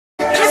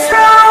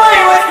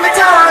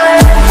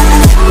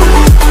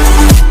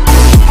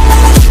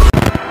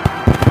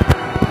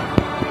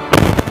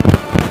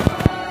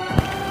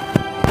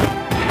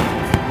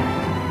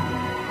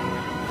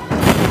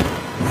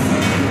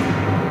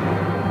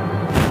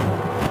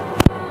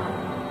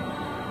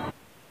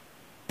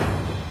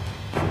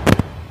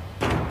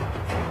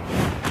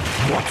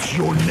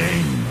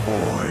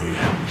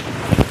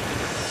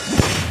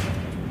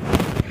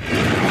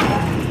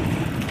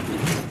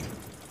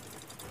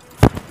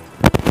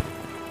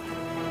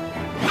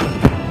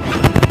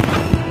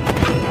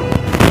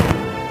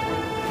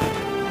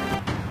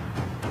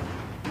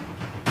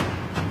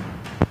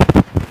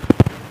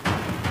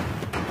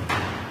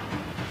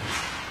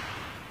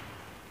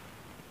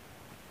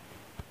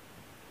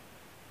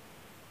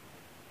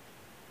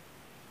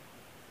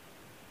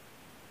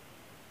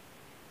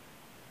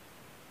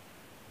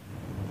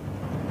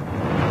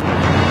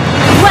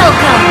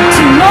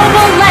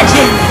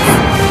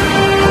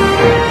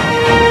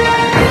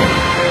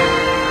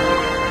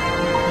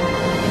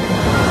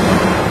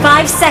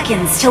5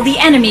 seconds till the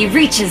enemy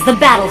reaches the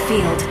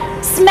battlefield.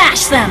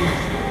 Smash them!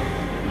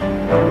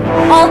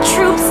 All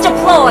troops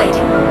deployed!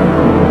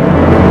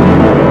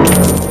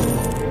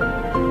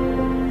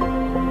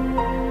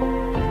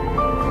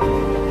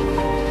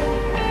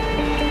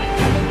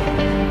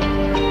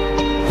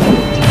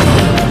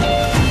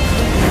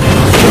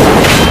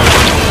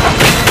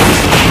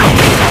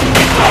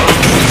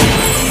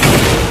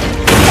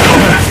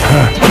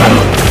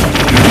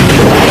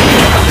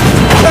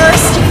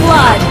 First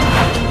blood!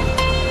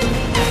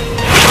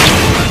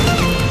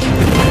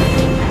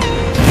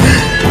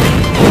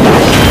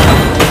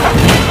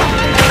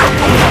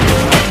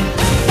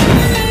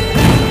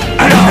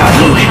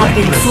 You have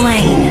been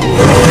slain.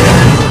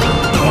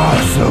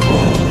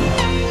 Possible.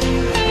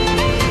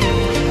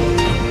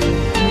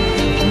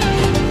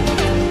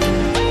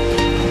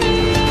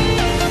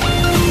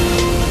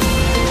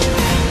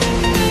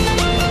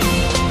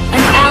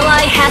 An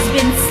ally has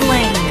been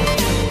slain.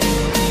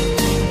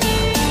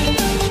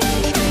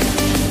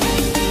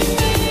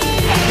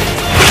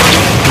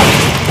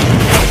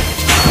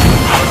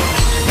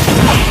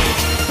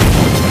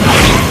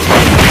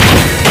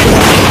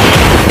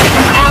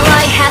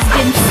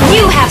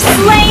 You have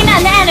slain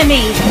an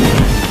enemy!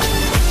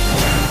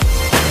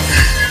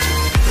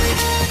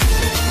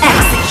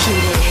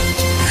 Executed.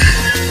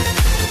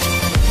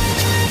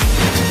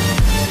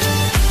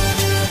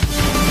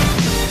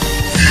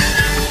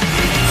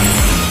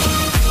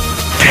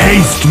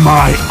 Taste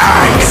my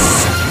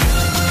axe!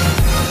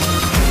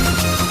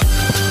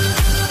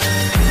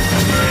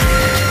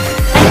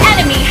 An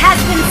enemy has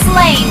been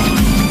slain!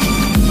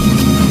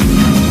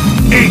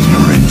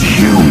 Ignorant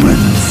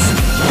humans!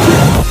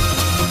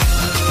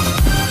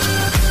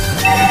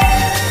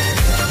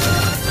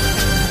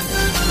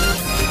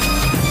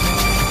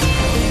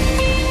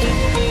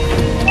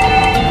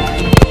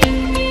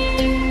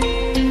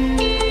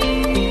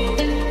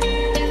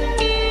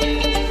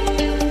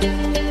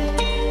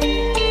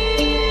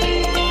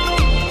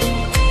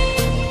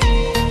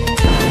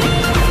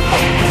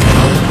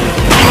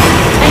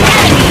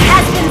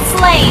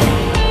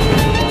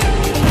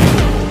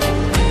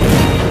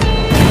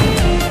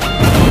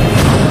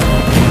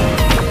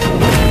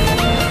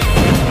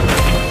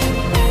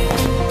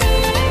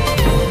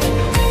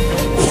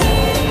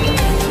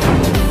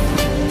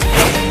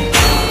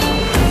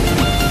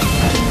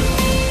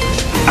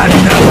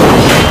 Another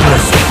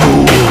reckless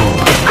fool!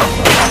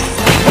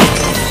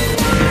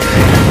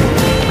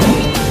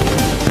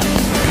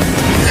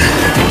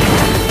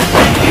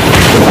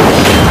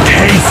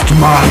 Taste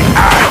my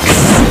axe!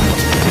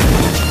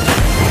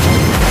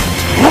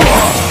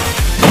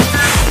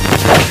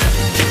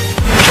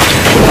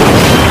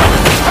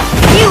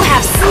 You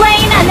have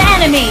slain an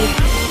enemy!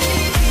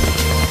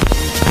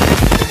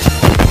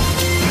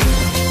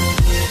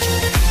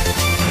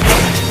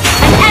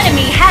 An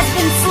enemy has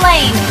been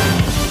slain!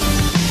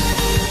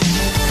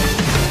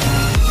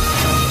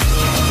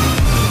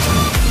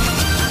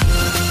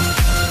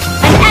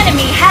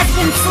 Has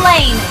been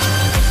slain.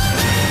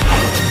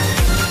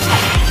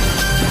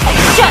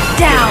 Shut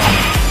down.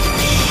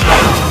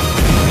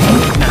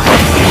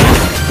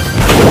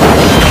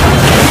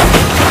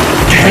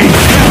 Take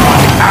my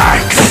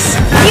axe.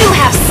 You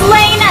have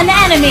slain an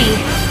enemy.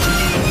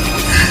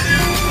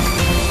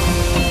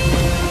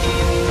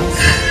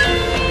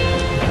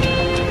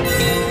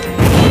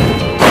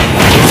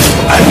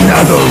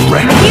 Another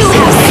reckless. You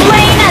have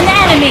slain an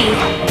enemy.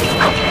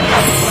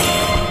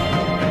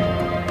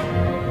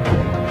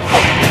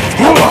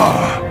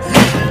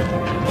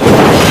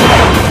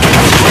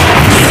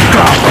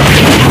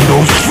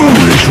 Those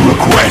foolish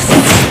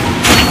requests!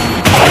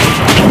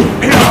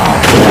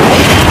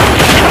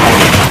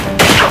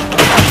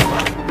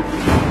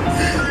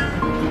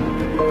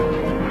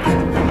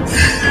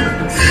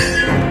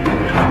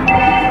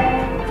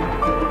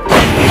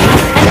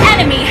 An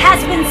enemy has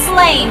been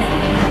slain!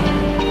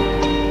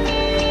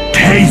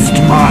 Taste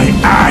my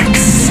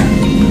axe!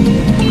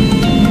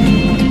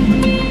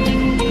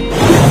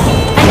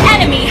 An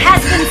enemy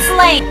has been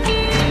slain!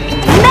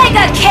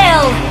 Mega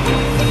kill!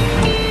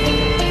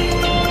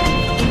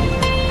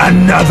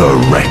 Another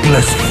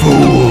reckless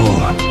fool!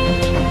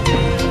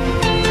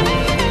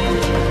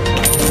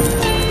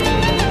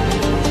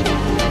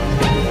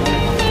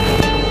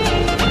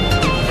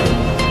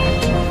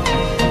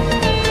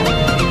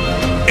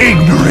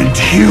 Ignorant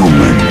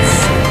humans!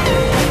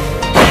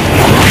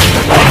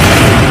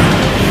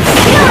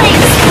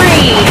 Killing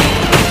spree!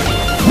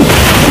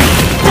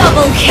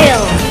 Double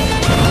kill!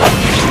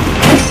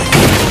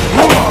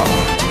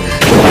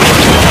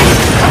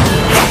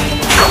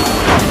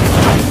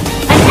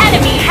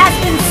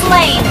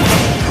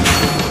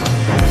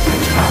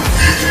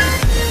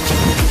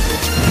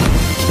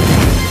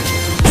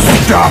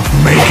 Stop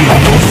making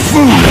those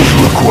foolish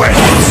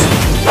requests!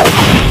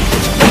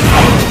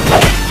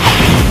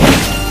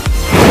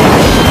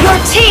 Your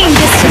team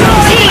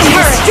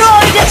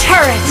destroyed a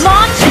turret!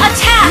 Launch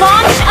attack!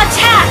 Launch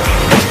attack!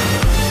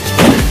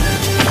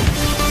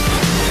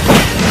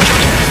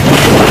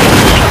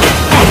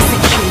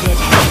 Executed!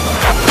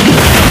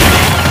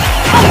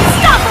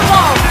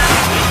 Unstoppable!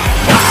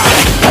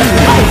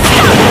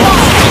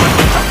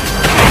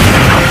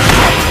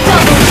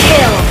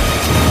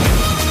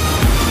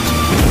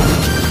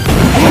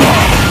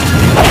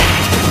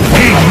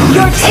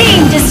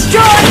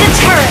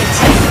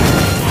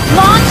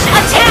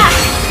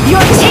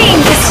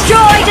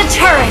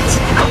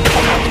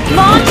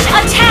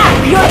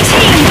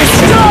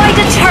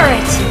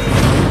 turret!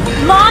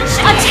 Launch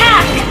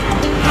attack!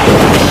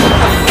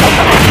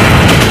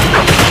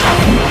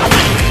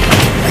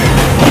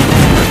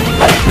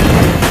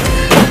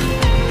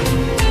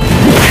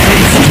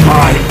 Taste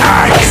my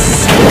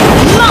axe!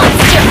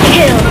 Monster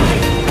kill!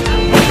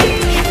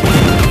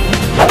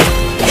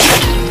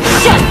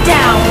 Shut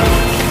down!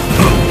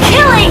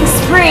 Killing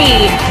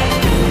spree!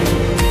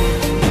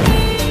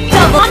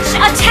 Double launch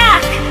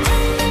attack!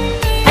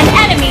 An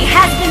enemy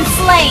has been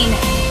slain!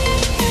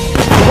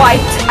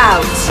 Wiped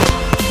out.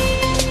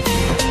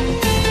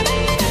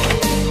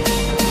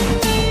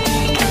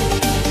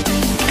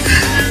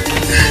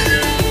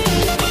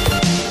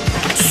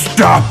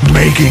 Stop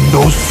making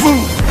those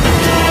food!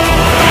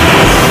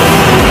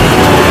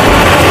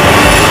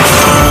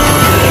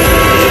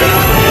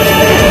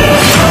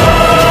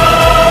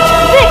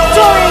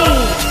 Victory!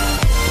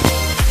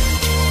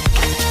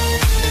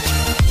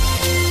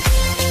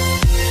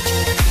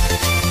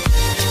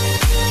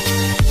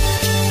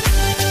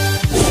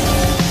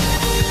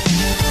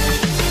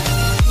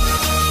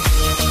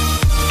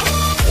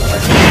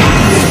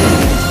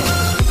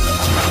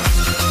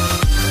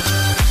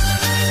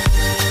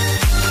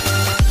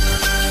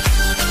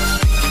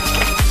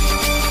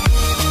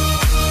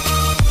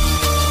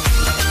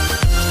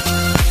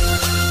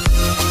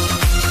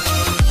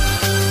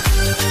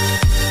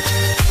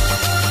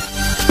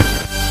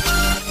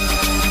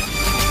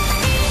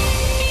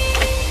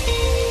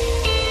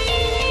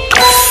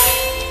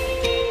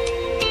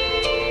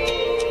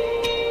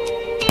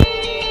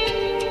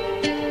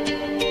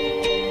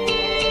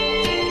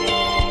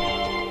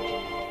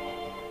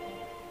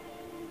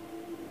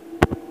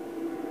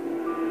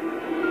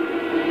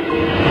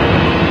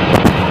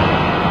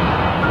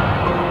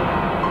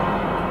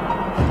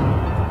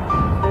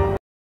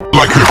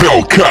 Like a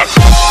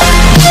Hellcat!